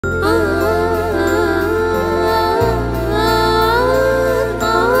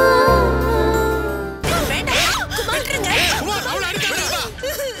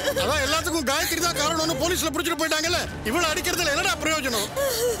போலீஸ்ல புடிச்சிட்டு போயிட்டாங்கல. இவள அடிக்கிறதுல என்னடா பிரயோஜனம்?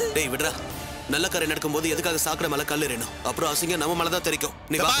 டேய் விடுடா. நல்ல காரை நடக்கும்போது எதுக்காக சாக்கடை மேல கல் எறியணும்? அப்புறம் அசிங்க நம்ம மேல தான் தெரிக்கும்.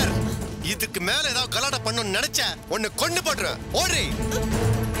 நீ வா. இதுக்கு மேல ஏதாவது கலாட்டா பண்ணணும்னு நினைச்ச உன்னை கொண்டு போடுறேன். ஓடுறீ.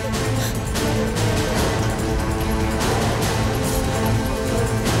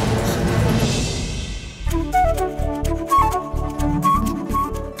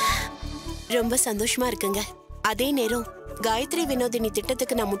 ரொம்ப சந்தோஷமா இருக்குங்க. அதே நேரம் காயத்ரி வினோதினி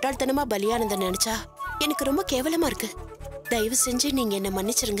திட்டத்துக்கு நான் முட்டாள்தனமா பலியானதை நினைச்சா எனக்கு ரொம்ப கேவலமா இருக்கு. தயவு செஞ்சு நீங்க என்ன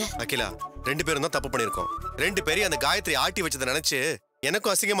மன்னிச்சிருங்க. அகிலா, 2 பேரும் தான் தப்பு பண்ணிருக்கோம். 2 பேரையும் அந்த காயத்ரி ஆட்டி வச்சதை நினைச்சு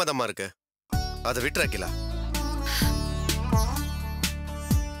எனக்கும் அசிங்கமா தான் இருக்கு. அதை விட்டுற அகிலா.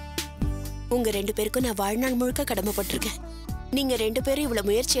 உங்க 2 பேருக்கும் நான் வாழ்நாள் முழுக்க கடமைப்பட்டிருக்கேன். நீங்க 2 பேரும் இவ்வளவு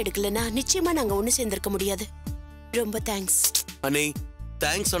முயற்சி எடுக்கலன்னா நிச்சயமா நாங்க ஒண்ணு சேர்ந்திருக்க முடியாது. ரொம்ப தேங்க்ஸ். அண்ணே,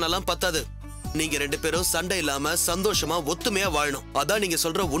 தேங்க்ஸ் சொன்னாலாம் பத்தாது. நீங்க 2 பேரும் சண்டை இல்லாம சந்தோஷமா ஒத்துமையா வாழணும். அதான் நீங்க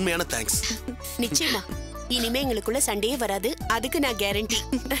சொல்ற உண்மையான தேங்க்ஸ். நிச்சயமா இனிமே எங்களுக்குள்ள சண்டையே வராது. அதுக்கு நான் கேரண்டி.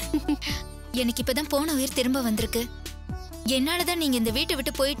 எனக்கு இப்பதான் போன உயிர் திரும்ப வந்திருக்கு. என்னாலதான் நீங்க இந்த வீட்டை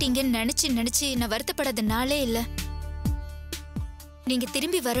விட்டு போயிட்டீங்கன்னு நினைச்சு நான் வருத்தப்படாத நாளே இல்ல. நீங்க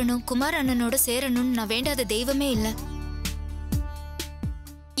திரும்பி வரணும், குமார் அண்ணனோட சேரணும்னு நான் வேண்டாத தெய்வமே இல்ல.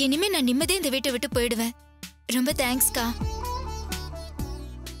 இனிமே நான் நிம்மதியா இந்த வீட்டை விட்டு போயிடுவேன். ரொம்ப தேங்க்ஸ்கா.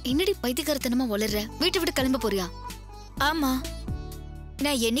 என்னடி பைத்தியக்காரத்தனமா வளர்ற? வீட்டை விட்டு கிளம்ப போறியா? ஆமா,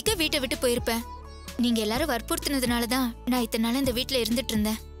 நான் என்னைக்கே வீட்டை விட்டு போயிருப்பேன். நீங்க எல்லாரும் வற்புறுத்தினதுனாலதான் நான் இத்தனை நாள் இந்த வீட்டுல இருந்துட்டு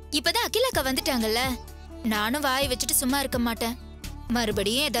இருந்தேன். இப்பதான் அகிலாக்கா வந்துட்டாங்கல்ல, நானும் வாயை வச்சுட்டு சும்மா இருக்க மாட்டேன்.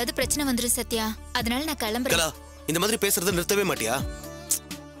 மறுபடியும் ஏதாவது பிரச்சனை வந்துரும் சத்யா. அதனால நான் கிளம்புறேன். இந்த மாதிரி பேசுறதை நிறுத்தவே மாட்டியா?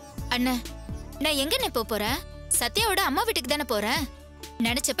 அண்ணா, நான் எங்க போறேன்? சத்யாவோட அம்மா வீட்டுக்கு தானே போறேன்.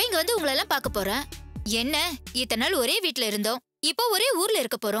 நினைச்சப்ப இங்க வந்து உங்களெல்லாம் பார்க்க போறேன். என்ன, இத்தனை நாள் ஒரே வீட்டுல இருந்தோம், இப்போ ஒரே ஊர்ல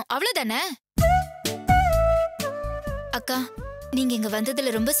இருக்க போறோம், அவ்வளவுதானே? அக்கா, நீங்க இங்க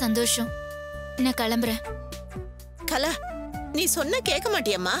வந்ததுல ரொம்ப சந்தோஷம். நான் கிளம்புறேன். கலா, நீ சொன்ன கேட்க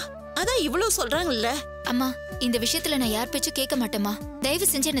மாட்டியம்மா? அதான் இவ்வளவு சொல்றாங்கல்ல. அம்மா, இந்த விஷயத்துல நான் யார் பேச்சும் கேட்க மாட்டேம்மா. தயவு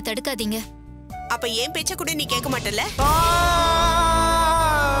செஞ்சு என்ன தடுக்காதீங்க. அப்ப ஏன் பேச்ச கூட நீ கேட்க மாட்டல?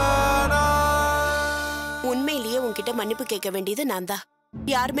 உண்மையிலேயே உன்கிட்ட மன்னிப்பு கேட்க வேண்டியது நான் தான்.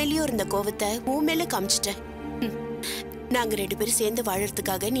 யார் மேலயும் இருந்த கோவத்தை உன் மேல காமிச்சிட்டேன். நாங்க 2 பேரும் சேர்ந்து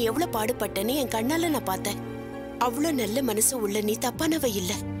வாழறதுக்காக நீ எவ்வளவு பாடுபட்டன்னு என் கண்ணால நான் பார்த்தேன். அவ்வளவு நல்ல மனசு உள்ள நீ தப்பானவ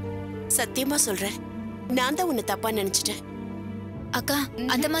இல்ல. சத்தியமா சொல்றேன், நான் தான் உன்னை தப்பா நினைச்சிட்டேன். அக்கா,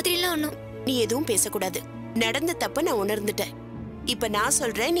 அந்த மாதிரி எல்லாம் ஒண்ணும். நீ எதுவும் பேசக்கூடாது. நடந்த தப்ப நான் உணர்ந்துட்டேன். இப்ப நான்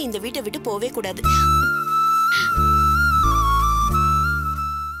சொல்றேன், நீ இந்த வீட்டை விட்டு போவே கூடாது.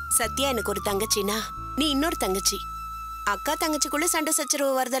 சத்யா எனக்கு ஒரு தங்கச்சினா நீ இன்னொரு தங்கச்சி. அக்கா தங்கச்சிக்குள்ள சண்டை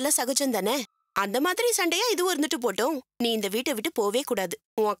சச்சரவு வரதெல்லாம் சகஜம் தானே? அந்த மாதிரி சண்டையா இதுவும் இருந்துட்டு போட்டோம். நீ இந்த வீட்டை விட்டு போவே கூடாது.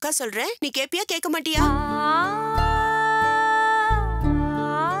 உன் அக்கா சொல்றேன், நீ கேப்பியா கேட்க மாட்டியா?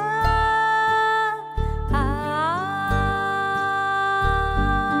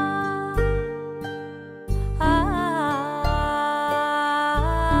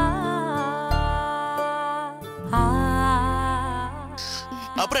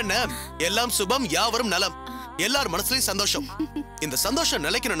 அப்புறம் என்ன, எல்லாம் சுபம் யாவரும் நலம். எல்லார் மனசுலயும் சந்தோஷம். இந்த சந்தோஷம்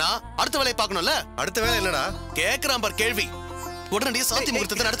நிலைக்கணும்னா அடுத்த வேலையை பார்க்கணும்ல. அடுத்த வேலை என்னடா? கேக்குறான் பார் கேள்வி. உடனடியே சாந்தி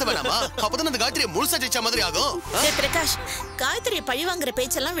முகூர்த்தத்தை நடத்த வேணாமா? அப்பதான் அந்த காயத்ரியை முழுசா ஜெயிச்ச மாதிரி ஆகும். பிரகாஷ், காயத்ரியை பழி வாங்குற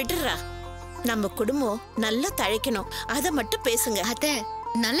பேச்செல்லாம் விட்டுறா. நம்ம குடும்பம் நல்லா தழைக்கணும், அதை மட்டும் பேசுங்க. அத்தை,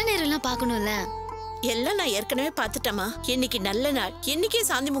 நல்ல நேரம் எல்லாம் பாக்கணும்ல. எல்லாம் நான் ஏற்கனவே பாத்துட்டேமா. இன்னைக்கு நல்ல நாள், இன்னைக்கே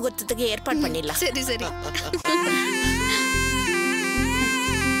சாந்தி முகூர்த்தத்துக்கு ஏற்பாடு பண்ணிடலாம். சரி சரி.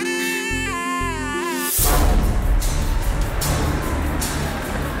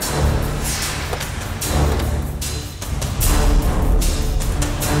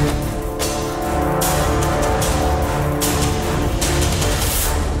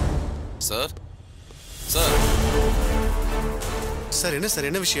 சார் சார் சார் என்ன சார்,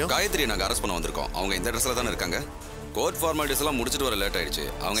 என்ன விஷயம்? காயத்ரி நாங்க அரெஸ்ட் பண்ண வந்திருக்கோம். அவங்க இந்த அட்ரஸ்ல தானே இருக்காங்க. கோர்ட் ஃபார்மாலிட்டிஸ் எல்லாம் முடிச்சிட்டு வர லேட் ஆயிடுச்சு.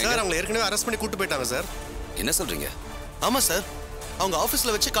 அவங்க ஏற்கனவே அரெஸ்ட் பண்ணி கூட்டு போயிட்டாங்க சார். என்ன சொல்றீங்க? ஆமா சார், அவங்க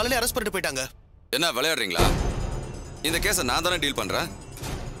ஆபீஸ்ல வச்சு காலையில அரெஸ்ட் பண்ணிட்டு போயிட்டாங்க. என்ன விளையாடுறீங்களா? இந்த கேஸை நான் தானே டீல் பண்றேன்.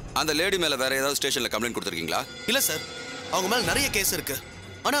 அந்த லேடி மேல வேற ஏதாவது ஸ்டேஷன்ல கம்ப்ளைண்ட் கொடுத்துருக்கீங்களா? இல்ல சார், அவங்க மேல நிறைய கேஸ் இருக்கு.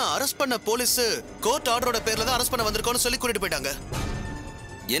 ஆனா அரெஸ்ட் பண்ண போலீஸ் கோர்ட் ஆர்டரோட பேர்ல தான் அரெஸ்ட் பண்ண வந்திருக்கோம்னு சொல்லி கூட்டிட்டு போயிட்டாங்க.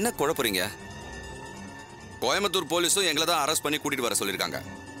 என்ன குழப்பறீங்க? கோயம்புத்தூர் போலீஸும் எங்களை தான் அரெஸ்ட் பண்ணி கூட்டிட்டு வர சொல்லியிருக்காங்க.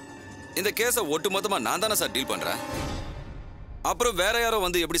 இந்த கேஸை ஒட்டுமொத்தமா நான் தானே சார் டீல் பண்றேன். அப்புறம் வேற யாரோ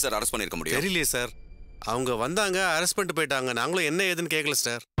வந்து எப்படி சார் அரெஸ்ட் பண்ணிருக்க முடியும்? தெரியலையே சார். அவங்க வந்தாங்க, அரெஸ்ட் பண்ணிட்டு போயிட்டாங்க. நாங்களும் என்ன ஏதுன்னு கேட்கல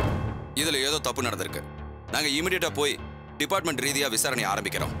சார். இதுல ஏதோ தப்பு நடந்திருக்கு. நாங்க இமிடியேட்டா போய் டிபார்ட்மெண்ட் ரீதியா விசாரணை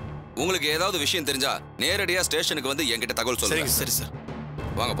ஆரம்பிக்கிறோம். உங்களுக்கு ஏதாவது விஷயம் தெரிஞ்சா நேரடியா ஸ்டேஷனுக்கு வந்து என்கிட்ட தகவல் சொல்லுங்க. சரி சார்,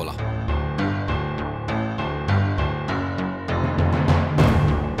 வாங்க போலாம்.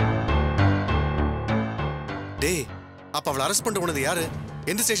 டேய் அப்ப அவளை அரெஸ்ட் பண்ணிட்டு போனது யாரு?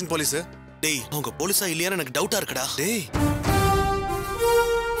 எந்த ஸ்டேஷன் போலீஸ்? டேய் அவங்க போலீஸா இல்லையான்னு எனக்கு டவுட்டா இருக்குடா. டேய்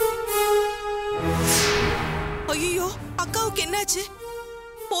ஐயோ அக்காவுக்கு என்னாச்சு?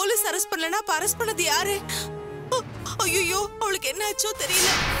 போலீஸ் அரெஸ்ட் பண்ணலனா அப்ப அரெஸ்ட் பண்ணது யாரு? ஐயோ அவளுக்கு என்னாச்சோ தெரியல.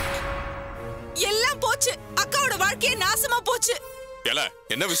 எல்லாம் போச்சு, அக்காவோட வாழ்க்கையே நாசமா போச்சு. ஏல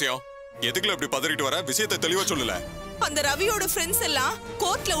என்ன விஷயம்? எதுக்குல இப்படி பதறிட்டு வர? விஷயத்தை தெளிவா சொல்லல. அந்த ரவியோட ஃப்ரெண்ட்ஸ் எல்லாம்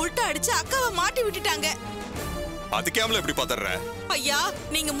கோர்ட்ல உல்ட்டா அடிச்சு அக்காவை மாட்டி விட்டுட்டாங்க. அதுக்கேமல இப்படி பதற? ஐயா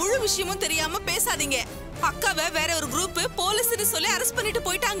நீங்க முழு விஷயமும் தெரியாம பேசாதீங்க. அக்காவை வேற ஒரு குரூப் போலீஸ்னு சொல்லி அரெஸ்ட் பண்ணிட்டு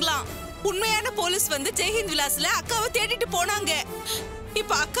போயிட்டாங்களாம். உண்மையான போலீஸ் வந்து ஜெய்ஹிந்த் விலாஸ்ல அக்காவை தேடிட்டு போனாங்க.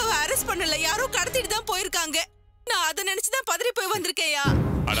 இப்ப அக்காவை அரெஸ்ட் பண்ணல, யாரோ கடத்திட்டு தான் போயிருக்காங்க. நான் அதை நினைச்சுதான் பதறி போய் வந்திருக்கேயா.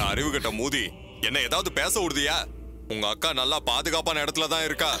 அட அறிவு கட்ட மூதி, என்ன ஏதாவது பேச விடுதியா? உங்க அக்கா நல்லா பாதுகாப்பான இடத்துல தான்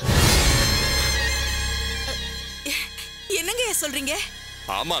இருக்கா. என்னங்க சொல்றீங்க?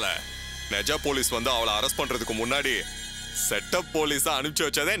 ஆமால, நெஜ போலீஸ் வந்து அவளை அரெஸ்ட் பண்றதுக்கு முன்னாடி செட்டப் போலீஸா அனுப்பிச்சு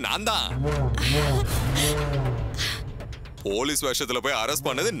வச்சதே நான் தான். போலீஸ் வேஷத்துல போய் அரெஸ்ட்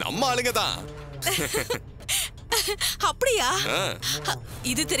பண்ணது நம்ம ஆளுங்க தான். அப்படியா?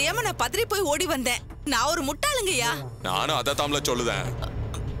 இது தெரியாம நான் பதறி போய் ஓடி வந்தேன். நான் ஒரு முட்டாளுங்கய்யா. நானும் அதை தாம்ல சொல்லுதேன்.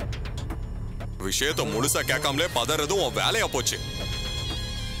 விஷயத்தை முழுசா கேட்காமலே பதறதும் உன் வேலையா போச்சு.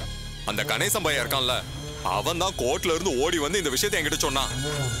 அந்த கணேசன் பையன் இருக்கான்ல, அவன் தான் கோர்ட்ல இருந்து ஓடி வந்து இந்த விஷயத்தை என்கிட்ட சொன்னான்.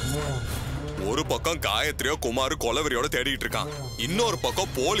 ஒரு பக்கம் காயத்ரியோ குமாரு கொலவரியோட தேடிட்டு இருக்கான், இன்னொரு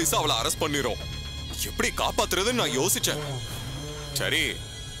பக்கம் போலீஸ் அவளை அரெஸ்ட் பண்ணிரும். எப்படி காப்பாத்துறதுன்னு நான் யோசிச்சேன். சரி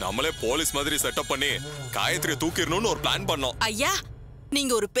நம்மளே போலீஸ் மாதிரி செட்டப் பண்ணி காயத்ரியை தூக்கிடணும்னு ஒரு பிளான் பண்ணோம். ஐயா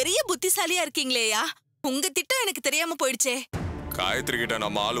நீங்க ஒரு பெரிய புத்திசாலியா இருக்கீங்களேயா. உங்க திட்டம் எனக்கு தெரியாம போயிடுச்சே. காயத்ரி கிட்ட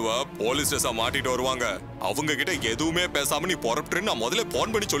நம்ம ஆளுவ போலீஸ் ஸ்டேஷன் மாட்டிட்டு வருவாங்க, அவங்க கிட்ட எதுவுமே பேசாம நீ புறப்பட்டுன்னு நான் முதல்ல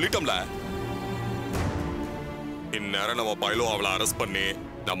போன் பண்ணி சொல்லிட்டோம்ல. இந்நேரம் நம்ம பைலோ அவளை அரெஸ்ட் பண்ணி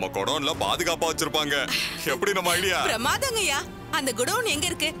நம்ம குடோன்ல பாதுகாப்பா வச்சிருப்பாங்க. எப்படி நம்ம ஐடியா? பிரமாதங்கய்யா. அந்த குடோன் எங்க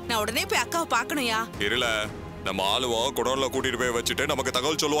இருக்கு? நான் உடனே போய் அக்காவை பார்க்கணும்யா. இருல, நம்ம ஆளுவோ குடோன்ல கூட்டிட்டு போய் வச்சுட்டு நமக்கு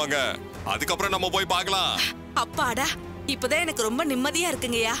தகவல் சொல்லுவாங்க, அதுக்கப்புறம் நம்ம போய் பார்க்கலாம். அப்பாடா, இப்பதான் எனக்கு ரொம்ப நிம்மதியா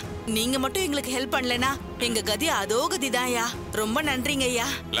இருக்குங்கய்யா. நீங்க மட்டும் எங்களுக்கு ஹெல்ப் பண்ணலனா எங்க கதி அதோ கதிதான்யா. ரொம்ப நன்றிங்கய்யா.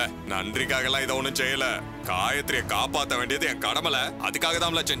 இல்ல நன்றிக்காக எல்லாம் இதை ஒண்ணும் செய்யல, காயத்ரியை காப்பாத்த வேண்டியது என் கடமைல, அதுக்காக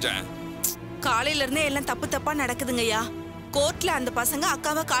தான் செஞ்சேன். காலையில இருந்தே எல்லாம் தப்பு தப்பா நடக்குதுங்கய்யா. கோர்ட்ல அந்த பசங்க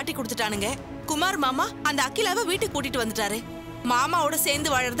அக்காவை காட்டி கொடுத்துட்டானுங்க. குமார் மாமா அந்த அகிலாவை வீட்டுக்கு கூட்டிட்டு வந்துட்டாரு. மாமாவோட சேர்ந்து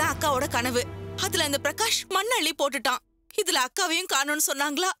வாழறதா அக்காவோட கனவு. அதுல அந்த பிரகாஷ் மண் அள்ளி போட்டுட்டான். இதுல அக்காவையும் காணோம்னு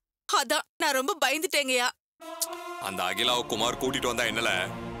சொன்னாங்களா, அதான் நான் ரொம்ப பயந்துட்டேங்கய்யா. அந்த அகிலாவை குமார் கூட்டிட்டு வந்தா என்னல,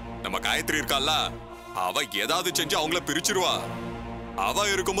 நம்ம காயத்ரி இருக்கால, அவ ஏதாவது செஞ்சு அவங்கள பிரிச்சிருவா. அவ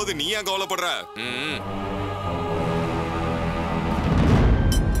இருக்கும்போது நீ ஏன் கவலைப்படுற?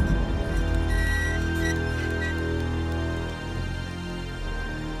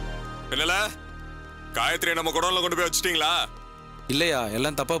 என்னல, காயத்ரி நம்ம குடோன்ல கொண்டு போய் வச்சிட்டீங்களா? இல்லையா,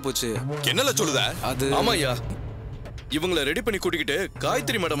 எல்லாம் தப்பா போச்சு. என்னல சொல்லுத? அது ஆமாய்யா, இவங்களை ரெடி பண்ணி கூட்டிக்கிட்டு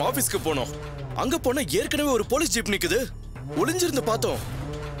காயத்ரி மேடம் ஆபீஸ்க்கு போனோம். அங்க போன ஏற்கனவே ஒரு போலீஸ் ஜீப் நிக்குது. ஒளிஞ்சிருந்து பார்த்தோம்.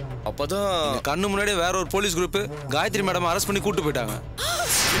 அப்பதான் கண்ணு முன்னாடியே வேற ஒரு police group Gayatri madam arrest பண்ணி கூட்டு போயிட்டாங்க.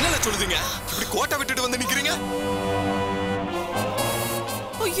 என்னல சொல்லுதீங்க? இப்படி கோட்டை விட்டுட்டு வந்து நிக்கிறீங்க?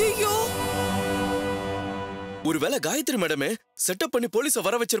 ஐயோ, ஒருவேளை காயத்ரி மேடமே செட்டப் பண்ணி போலீஸ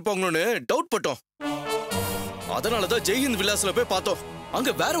வர வச்சிருப்பாங்களோன்னு டவுட் பட்டோம். அதனாலதான் ஜெய்ஹிந்த் விலாஸ்ல போய் பார்த்தோம்.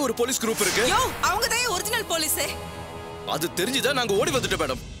 அங்க வேற ஒரு போலீஸ் குரூப் இருக்கு. அவங்க தான் ஒரிஜினல் போலீஸ். அது தெரிஞ்சுதான் நாங்க ஓடி வந்துட்டோம்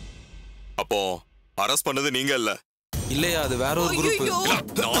மேடம். அப்போ அரெஸ்ட் பண்ணது நீங்க இல்ல? இல்லையா, அது வேற ஒரு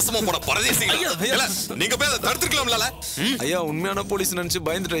குரூப். நாசமா போன பரதேசிகளா, நீங்க போய் அதை தடுத்துக்கலாம்ல. ஐயா உண்மையான போலீஸ் நினைச்சு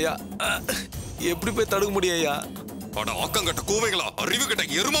பயந்துட்டோயா. எப்படி போய் தடுக்க முடியும் ஐயா? அட ஆக்கங்கட்ட கூவைகளா, அறிவு கட்ட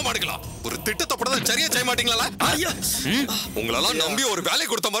எரும மாடுகளா, ஒரு திட்டத்தை படத சரியா செய்ய மாட்டீங்களா? உங்களெல்லாம் நம்பி ஒரு வேலை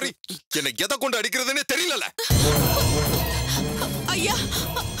கொடுத்த மாதிரி என்ன எதை கொண்டு அடிக்கிறதுன்னு தெரியல. ஐயா,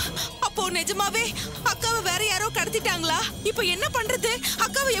 அப்போ நிஜமாவே அக்காவை வேற யாரோ கடத்திட்டாங்களா? இப்போ என்ன பண்றது?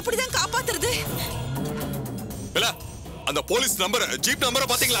 அக்காவை எப்படிதான் காப்பாத்துறது? இல்ல, அந்த போலீஸ் நம்பர் ஜீப் நம்பரை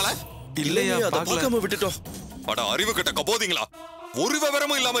பாத்தீங்களா? இல்லையா, அதை பார்க்காம விட்டுட்டோம். அட அறிவு கட்ட கபோதிங்களா, ஒரு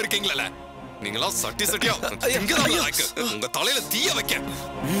விவரமும் இல்லாம இருக்கீங்களா? நீங்களா சட்டி சட்டியா உங்க தலையில தீய வைக்க.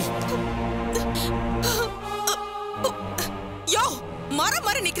 யோ,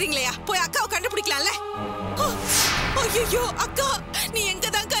 மர நிக்கிறீங்களா? போய் அக்காவை கண்டுபிடிக்கலாம்ல. ஐயோ அக்கா, நீ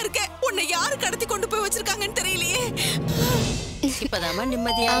எங்கதாங்க இருக்க? உன்னை யாரு கடத்தி கொண்டு போய் வச்சிருக்காங்கன்னு தெரியலையே. இப்பதாமா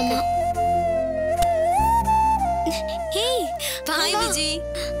நிம்மதியா இருக்கு. ஹே, ஹாய் விஜி.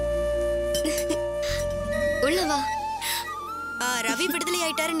 உள்ள வா. ரவி விடுதலை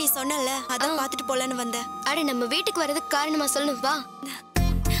ஆயிட்டாரு நீ சொன்னல, அத பாத்துட்டு போலான்னு வந்த. அட நம்ம வீட்டுக்கு வரதுக்கு காரணமா சொல்லு வா.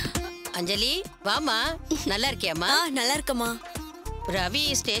 அஞ்சலி வாமா. நல்லா இருக்கியாமா? நல்லா இருக்கமா. ரவி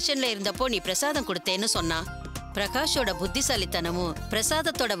ஸ்டேஷன்ல இருந்தப்போ நீ பிரசாதம் கொடுத்தேன்னு சொன்னா. பிரகாஷோட புத்திசாலித்தனமும்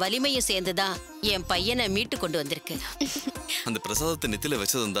பிரசாதத்தோட வலிமையும் சேர்ந்துதான் என் பையனை மீட்டு கொண்டு வந்திருக்கு. அந்த பிரசாதத்தை நெத்தில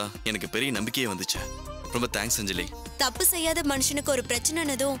வச்சதும் தான் எனக்கு பெரிய நம்பிக்கையே வந்துச்சு. ரொம்ப தேங்க்ஸ் அஞ்சலி. தப்பு செய்யாத மனுஷனுக்கு ஒரு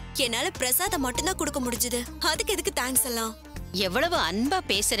பிரச்சனைனதும் என்னால பிரசாதம் மட்டும்தான் கொடுக்க முடிஞ்சது. அதுக்கு எதுக்கு தேங்க்ஸ் எல்லாம்? எவ்வளவு அன்பா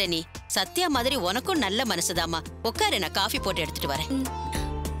பேசுற நீ. சத்யா மாதிரி உனக்கும் நல்ல மனசுதாமா. உட்காரு, நான் காஃபி போட்டு எடுத்துட்டு வரேன்.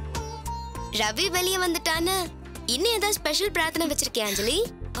 ரவி வெளியே வந்துட்டான்னு இன்னும் ஏதாவது ஸ்பெஷல் பிரார்த்தனை வச்சிருக்கேன் அஞ்சலி?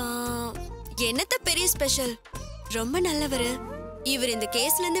 என்னத்த பெரிய ஸ்பெஷல்? ரொம்ப நல்லவரு. இவர் இந்த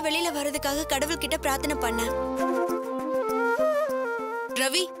கேஸ்ல இருந்து வெளியில வர்றதுக்காக கடவுள் கிட்ட பிரார்த்தனை பண்ண.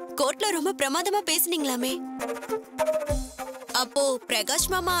 ரவி, கோர்ட்ல ரொம்ப பிரமாதமா பேசுனீங்களாமே. அப்போ பிரகாஷ்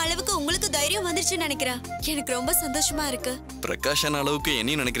மாமா அளவுக்கு உங்களுக்கு தைரியம் வந்துருச்சுன்னு நினைக்கிறேன். எனக்கு ரொம்ப சந்தோஷமா இருக்கு. பிரகாஷான அளவுக்கு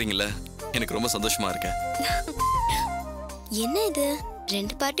என்னையும் நினைக்கிறீங்களா? எனக்கு ரொம்ப சந்தோஷமா இருக்கு. என்ன இது,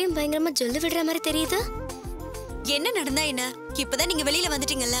 ரெண்டு பார்ட்டியும் பயங்கரமா ஜொல்லு விடுற மாதிரி தெரியுது. என்ன நடந்தா என்ன? இப்பதான் நீங்க வெளியில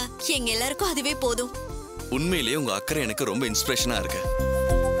வந்துட்டீங்கல்ல, எங்க எல்லாருக்கும் அதுவே போதும். உண்மையிலேயே உங்க அக்கறை எனக்கு ரொம்ப இன்ஸ்பிரேஷனா இருக்கு.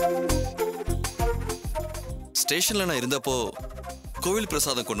 ஸ்டேஷன்ல நான் இருந்தப்போ கோவில்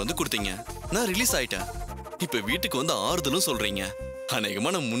பிரசாதம் கொண்டு வந்து கொடுத்தீங்க. நான் ரிலீஸ் ஆயிட்டேன். இப்ப வீட்டுக்கு வந்து ஆறுதலும் சொல்றீங்க. அநேகமா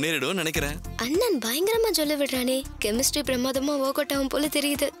நான் முன்னேறிடுவேன்னு நினைக்கிறேன். அண்ணன் பயங்கரமா ஜொல்லு விடுறானே. கெமிஸ்ட்ரி பிரமாதமா ஒர்க் அவுட் ஆகும் போல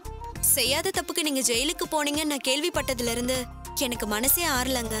தெரியுது. செய்யாத தப்புக்கு நீங்க ஜெயிலுக்கு போனீங்கன்னு நான் கேள்விப்பட்டதுல இருந்து எனக்கு மனசே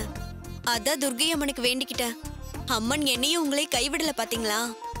ஆறலங்க. அதான் துர்கை அம்மனுக்கு வேண்டிக்கிட்டேன். அம்மன் என்னையும் உங்களை கைவிடல பாத்தீங்களா?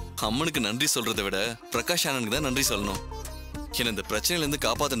 அம்மனுக்கு நன்றி சொல்றதை விட பிரகாஷ் அண்ணனுக்கு தான் நன்றி சொல்லணும். என்ன இந்த பிரச்சனையில இருந்து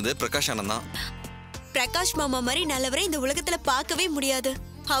காப்பாத்துனதே பிரகாஷ் அண்ணன் தான். பிரகாஷ் மாமா மாதிரி நல்லவரை இந்த உலகத்துல பார்க்கவே முடியாது.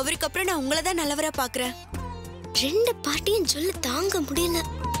 அவருக்கு அப்புறம் நான் உங்களை தான் நல்லவரா பாக்குறேன். ரெண்டு பார்ட்டியும் சொல்ல தாங்க முடியல.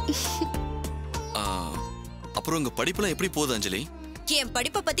 அப்புறம் உங்க படிப்புலாம் எப்படி போகுது அஞ்சலி? என்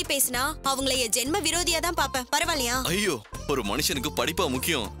படிப்பை பத்தி பேசினா அவங்கள என் ஜென்ம விரோதியா தான் பாப்பேன். பரவாயில்லையா? ஐயோ, ஒரு மனுஷனுக்கு படிப்பா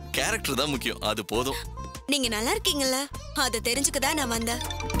முக்கியம், கேரக்டர் தான் முக்கியம். அது போதும். நீங்க நல்லா இருக்கீங்கல்ல, அதை தெரிஞ்சுக்கதான் நான் வந்தேன்.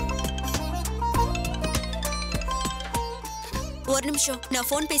 ஒரு நிமிஷம், நான்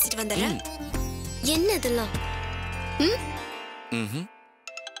போன் பேசிட்டு வந்துடுறேன். என்ன இதெல்லாம்?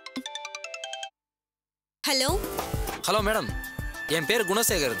 ஹலோ. ஹலோ மேடம், என் பேர்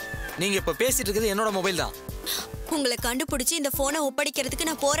குணசேகர். நீங்க இப்ப பேசிட்டு இருக்கிறது என்னோட மொபைல் தான். உங்களை கண்டுபிடிச்சு இந்த போனை ஒப்படைக்கிறதுக்கு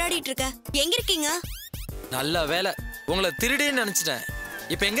நான் போராடிட்டு இருக்கேன். எங்க இருக்கீங்க? நல்ல வேலை, உங்களை திருடின்னு நினைச்சிட்டேன்.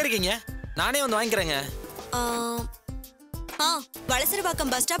 இப்ப எங்க இருக்கீங்க? நானே வந்து வாங்கிக்கிறேங்க.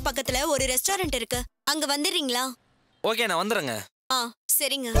 வளசரவாக்கம் பஸ் ஸ்டாப் பக்கத்துல ஒரு ரெஸ்டாரண்ட் இருக்கு, அங்க வந்துடுறீங்களா? ஓகே, நான் வந்துடுறேங்க.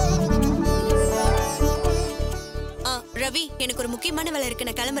 சரிங்க. ரவி, எனக்கு ஒரு முக்கியமான வேலை இருக்கு,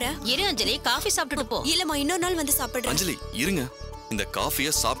 நான் கிளம்புறேன். இரு அஞ்சலி, காஃபி சாப்பிட்டுட்டு போ. இல்லம்மா, இன்னொரு நாள் வந்து சாப்பிடுறேன். அஞ்சலி இருங்க, இந்த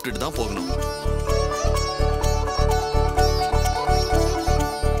காஃபியை சாப்பிட்டுட்டு தான் போகணும்.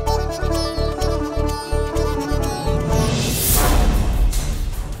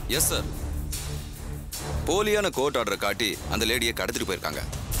 Yes sir. போலியான கோர்ட் ஆர்டர் காட்டி அந்த லேடியை கடத்திட்டு போயிருக்காங்க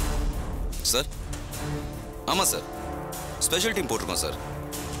சார். ஆமா சார், ஸ்பெஷல் டீம் போட்டிருக்கோம் sir.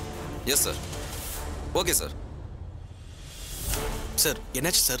 Yes sir. Okay sir. Sir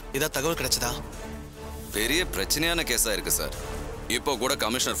என்னாச்சு சார்? ஏதாவது தகவல் கிடைச்சதா? பெரிய பிரச்சனையான கேஸா இருக்கு சார். இப்போ கூட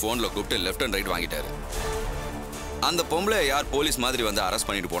கமிஷனர் போன்ல கூப்பிட்டு லெஃப்ட் அண்ட் ரைட் வாங்கிட்டாரு. அந்த பொம்பளை யார் போலீஸ் மாதிரி வந்து அரெஸ்ட்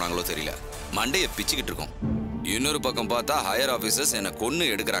பண்ணிட்டு போனாங்களோ தெரியல. மண்டையை பிச்சுக்கிட்டு இருக்கோம். இன்னொரு பக்கம் பார்த்தா ஹையர் ஆபீசர்ஸ் என்ன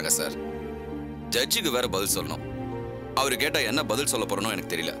கொன்னு எடுக்கிறாங்க சார். ஜட்ஜுக்கு வேற பதில் சொல்லணும். அவரு கேட்டா என்ன பதில் சொல்ல போறனோ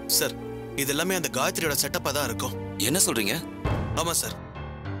எனக்கு தெரியல சார். இது எல்லாமே அந்த காயத்ரியோட செட்டப்பா தான் இருக்கும். என்ன சொல்றீங்க? ஆமா சார்,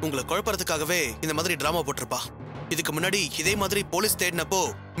 உங்களை குழப்பறதுக்காகவே இந்த மாதிரி டிராமா போட்டிருப்பா. இதுக்கு முன்னாடி இதே மாதிரி போலீஸ் தேடினப்போ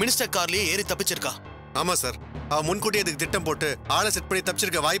மினிஸ்டர் கார்லயே ஏறி தப்பிச்சிருக்கா. ஆமா சார், அவ முன்கூட்டியே அதுக்கு திட்டம் போட்டு ஆளை செட் பண்ணி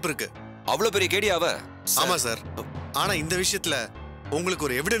தப்பிச்சிருக்க வாய்ப்பு இருக்கு. அவ்வளவு பெரிய கேடியாவ? ஆமா சார். ஆனா இந்த விஷயத்துல உங்களுக்கு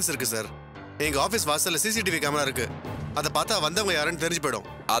ஒரு எவிடன்ஸ் இருக்கு சார். எங்க ஆபீஸ் வாசல்ல சிசிடிவி கேமரா இருக்கு. அதை பார்த்தா வந்தவங்க யாருன்னு தெரிஞ்சு போயிடும்.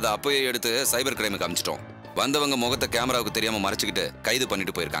 அதை அப்பயே எடுத்து சைபர் கிரைமுக்கு அமிச்சிட்டோம். வந்தவங்க முகத்தை கேமராவுக்கு தெரியாம மறைச்சுக்கிட்டு கைது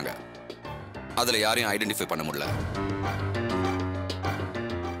பண்ணிட்டு போயிருக்காங்க. அதுல யாரையும் ஐடென்டிஃபை பண்ண முடியல.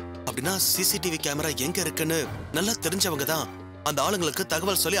 அப்படின்னா சிசிடிவி கேமரா எங்க இருக்குன்னு நல்லா தெரிஞ்சவங்க தான் அந்த ஆளுங்களுக்கு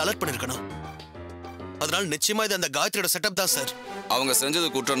தகவல் சொல்லி அலர்ட் பண்ணிருக்கணும். அதனால நிச்சயமா இது அந்த காயத்ரியோட செட்டப் தான் சார். அவங்க செஞ்சது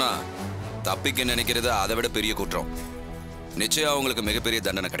குற்றம்னா தப்பிக்க நினைக்கிறது அதை விட பெரிய குற்றம். நிச்சயம் அவங்களுக்கு மிகப்பெரிய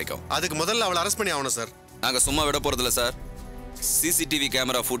தண்டனை கிடைக்கும். அதுக்கு முதல்ல அவளை அரெஸ்ட் பண்ணி ஆகணும் சார். நாங்க சும்மா விட போறதில்ல சார். சிசிடிவி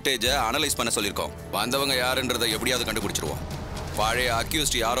கேமரா ஃபுட்டேஜை அனலைஸ் பண்ண சொல்லியிருக்கோம். வந்தவங்க யாருன்றதை எப்படியாவது கண்டுபிடிச்சிருவோம். பழைய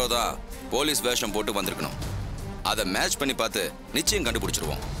அக்யூஸ்ட் யாரோ தான் போலீஸ் வேஷம் போட்டு வந்திருக்கணும். அதை மேட்ச் பண்ணி பார்த்து நிச்சயம்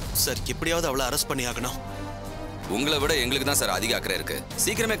கண்டுபிடிச்சிருவோம் சார். எப்படியாவது அவளை அரெஸ்ட் பண்ணி ஆகணும். உங்களை விட எங்களுக்கு தான் சார் அதிக அக்கறை இருக்கு.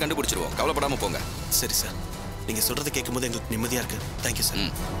 சீக்கிரமே கண்டுபிடிச்சிருவோம், கவலைப்படாம போங்க. சரி சார், நீங்க சொல்றதை கேட்கும் போது எங்களுக்கு நிம்மதியா இருக்கு. Thank you sir.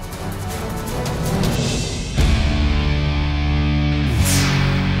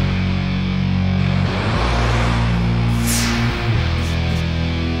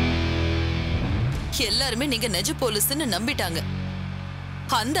 எல்லாருமே நீங்க நெஜ போலீஸ்னு நம்பிட்டாங்க.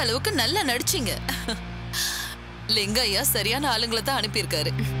 அந்த அளவுக்கு நல்லா நடிச்சீங்க. லிங்கையா சரியான ஆளுங்களை தான்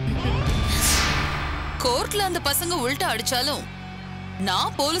அனுப்பியிருக்காரு. கோர்ட்ல அந்த பசங்க உள்டா அடிச்சாலும்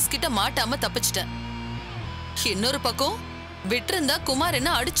நான் போலீஸ் கிட்ட மாட்டாம தப்பிச்சிட்டேன். இன்னொரு பக்கம் விட்டிருந்தா குமார் என்ன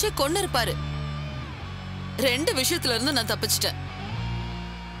அடிச்சே கொன்னு இருப்பாரு. 2 விஷயத்துல இருந்து நான் தப்பிச்சிட்டேன்.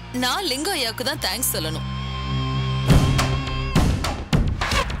 நான் லிங்கையாவுக்கு தான் தேங்க்ஸ் சொல்லணும்.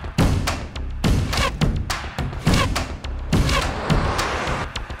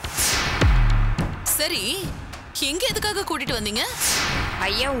 சரி, இங்க எதுக்காக கூட்டிட்டு வந்தீங்க?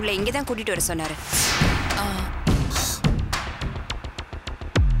 ஐயா உங்களை இங்க தான் கூட்டிட்டு வர சொன்னாரு.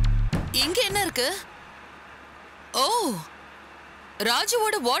 இங்க என்ன இருக்கு? ஓ,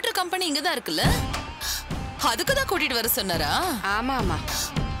 ராஜுவோட வாட்டர் கம்பெனி இங்க தான் இருக்குல்ல? அதுக்கு தான் கூட்டிட்டு வர சொன்னாரா? ஆமா ஆமா.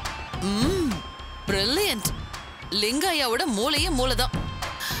 பிரில்லியன்ட். லிங்கையாவோட மூளையே மூளைதான்.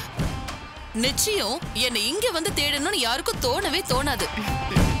 நிச்சயம் என்னை இங்க வந்து தேடணும்னு யாருக்கும் தோணவே தோணாது.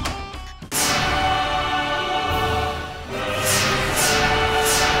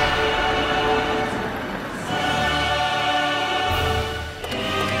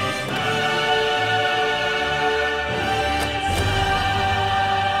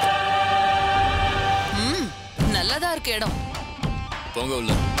 நல்லதா இருக்கு இடம். போங்க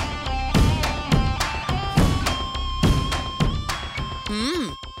உள்ள.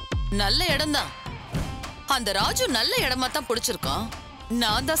 நல்ல இடம் தான். அந்த ராஜு நல்ல இடமா தான் பிடிச்சிருக்கான்.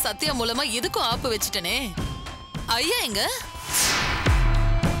 நான் தான் சத்யா மூலமா இதுக்கும் ஆப்பு வச்சிட்டனே. ஐயா எங்க?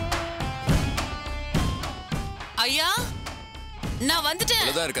 ஐயா, நான் வந்துட்டேன்.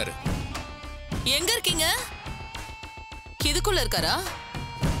 உள்ளதான் இருக்காரு. எங்க இருக்கீங்க? இதுக்குள்ள இருக்காரா?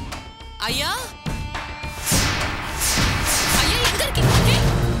 ஐயா, ஐயா எங்க இருக்கீங்க?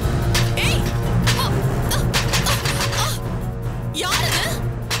 ஏய், யாரு இது?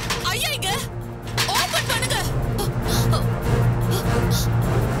 ஐயா இங்க ஓபன் பண்ணுங்க.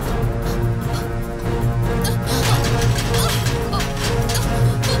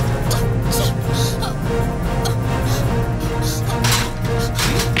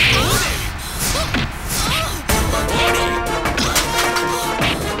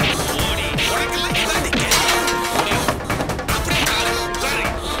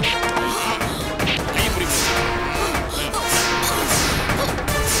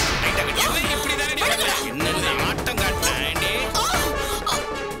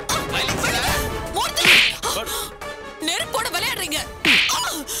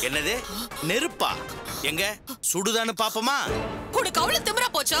 என்னது நெருப்பா? எங்க சுடுதான்னு பாப்போமா? உனக்கு அவ்வளவு திமிரா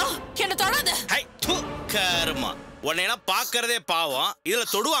போச்சா? என்ன தொடாத. ஹை து கர்மா. உன்னையெல்லாம் பாக்குறதே பாவம், இதுல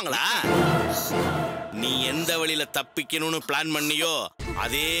தொடுவாங்களா? நீ எந்த வழியில தப்பிக்கணும்னு பிளான் பண்ணியோ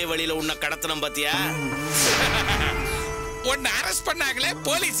அதே வழியில உன்னை கடத்தணும் பாத்தியா? உன்னை அரெஸ்ட் பண்ணாங்களே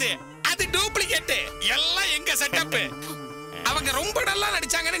போலீஸ், அது டூப்ளிகேட். எல்லாம் எங்க செட்டப். அவங்க ரொம்ப நல்லா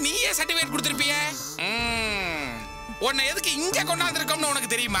நடிச்சாங்கன்னு நீயே சர்டிபிகேட் கொடுத்திருப்பிய. உன்னை எதுக்கு இங்க கொண்டாந்துருக்கோம்னு உனக்கு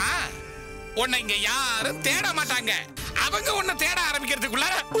தெரியுமா? உன்னை இங்க யாரும் தேட மாட்டாங்க. அவங்க உன்னை தேட ஆரம்பிக்கிறதுக்குள்ள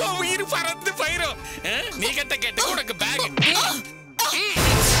உயிர் பறந்து போயிரும். நீ கிட்ட கேட்டு உனக்கு பேக்.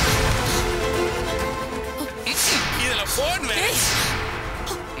 இதுல போன் வேற.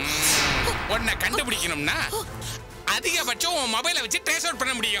 உன்னை கண்டுபிடிக்கணும்னா அதிகபட்சம் உன் மொபைலை வச்சு ட்ரேஸ் அவுட்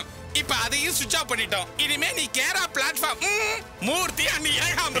பண்ண முடியும். இப்ப அதையும் சுவிட்ச் ஆஃப் பண்ணிட்டோம். இனிமே நீ கேரா பிளாட்ஃபார்ம் மூர்த்தி அண்ணி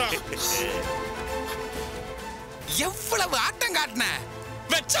ஏகாம்பரம். எவ்வளவு ஆட்டம் காட்டின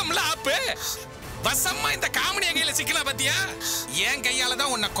வெச்சம்ல ஆப்பு. வசமா இந்த காமெடி கையில சிக்கல பாத்தியா? என் கையால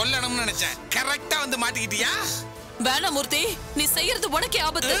தான் உன்னை கொல்லணும்னு நினைச்சேன். கரெக்டா வந்து மாட்டிக்கிட்டியா? வேணா மூர்த்தி, நீ செய்யறது உனக்கே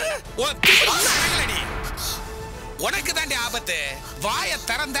ஆபத்து. உனக்கு தாண்டி ஆபத்து. வாய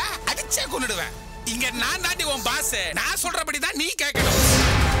திறந்த அடிச்சே கொன்னுடுவேன். இங்க நான் தாண்டி உன் பாஸ். நான் சொல்றபடிதான் நீ கேட்கணும்.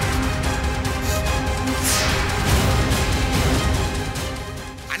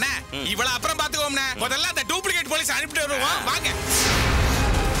 அண்ணா, இவ்வளவு அப்புறம் பாத்துக்கோம்னா. முதல்ல அந்த டூப்ளிகேட் போலீஸ் அனுப்பிட்டு வருவோம். வாங்க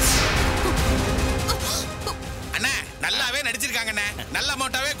அண்ணா. நல்லாவே நடிச்சிருக்காங்க அண்ணா. நல்ல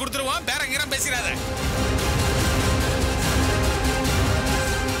அமௌண்டாவே கொடுத்துருவோம். பேரங்கிறம் பேசிடாத.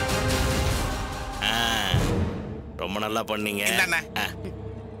 ரொம்ப நல்லா பண்ணீங்க.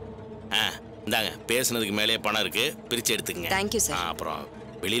 இந்தாங்க, பேசுனதுக்கு மேலே பணம் இருக்கு, பிரிச்சு எடுத்துக்கங்க. Thank you sir. அப்புறம்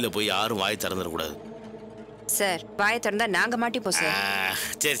வெளியில போய் யாரும் வாய் திறந்துடக்கூடாது சார். வாயை திறந்தா நாங்க மாட்டிப்போம் சார்.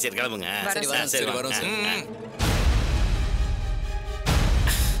 சரி சரி கிளம்புங்க. சரி வரோம் சார்.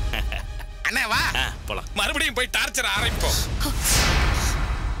 அண்ணா வா போலாம். மறுபடியும் போய் டார்ச்சர் ஆரம்பிப்போம்.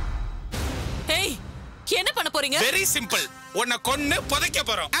 ஏய், என்ன பண்ண போறீங்க? Very simple. உன்னை கொன்னு புதைக்க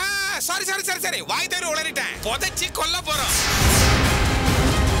போறோம். சாரி சாரி சாரி சாரி, வாய் தேடி உளறிட்டேன். புதைச்சி கொல்ல போறோம்.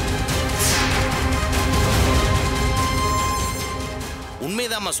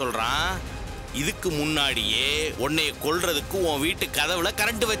 உண்மைதாம்மா சொல்றான். இதுக்கு முன்னாடியே உன்னைய கொல்றதுக்கு உன் வீட்டு கதவுல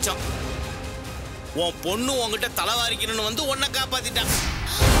கரண்ட் வச்சோம். உன் பொண்ணு உன்கிட்ட தலைவாரிக்கணும்னு வந்து உன்னை காப்பாத்திட்டான்.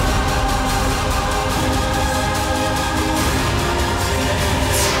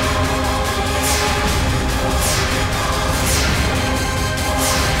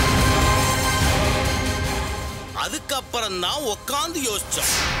 அதுக்கப்புறம் தான் உட்காந்து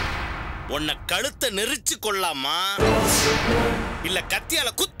யோசிச்சோம், உன்னை கழுத்தை நெரிச்சு கொள்ளாமா, இல்ல கத்தியால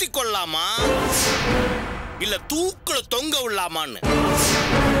குத்தி கொள்ளாமா, இல்ல தூக்குல தொங்க விடலாமான்னு.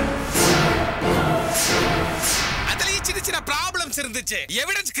 அதுலயும் சின்ன சின்ன ப்ராப்ளம்ஸ் இருந்துச்சு.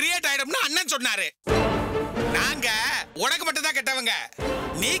 எவிடன்ஸ் கிரியேட் ஆயிடும்னு அண்ணன் சொன்னாரு. நாங்க உனக்கு மட்டும் தான் கெட்டவங்க.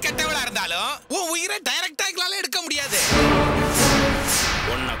 நீ கெட்டவளா இருந்தாலும் உன் உயிரை டைரக்டா எங்களால எடுக்க முடியாது.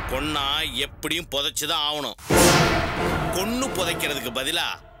 உன்னை கொன்னா எப்படியும் புதைச்சுதான் ஆகணும். கொன்னு புதைக்கிறதுக்கு பதிலா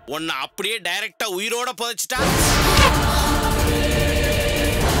உன்னை அப்படியே டைரக்டா உயிரோட புதைச்சிட்டா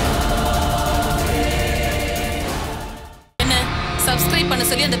என்ன சப்ஸ்கிரைப் பண்ண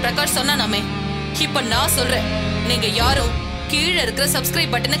சொல்லி அந்த பிரகாஷ் சொன்னானாமே. இப்ப நான் சொல்றேன், நீங்க யாரும் கீழே இருக்கிற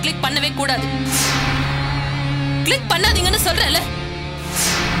சப்ஸ்கிரைப் பட்டனை கிளிக் பண்ணவே கூடாது. கிளிக் பண்ணாதீங்கன்னு சொல்றேன்ல,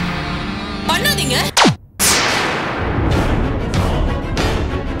 பண்ணாதீங்க.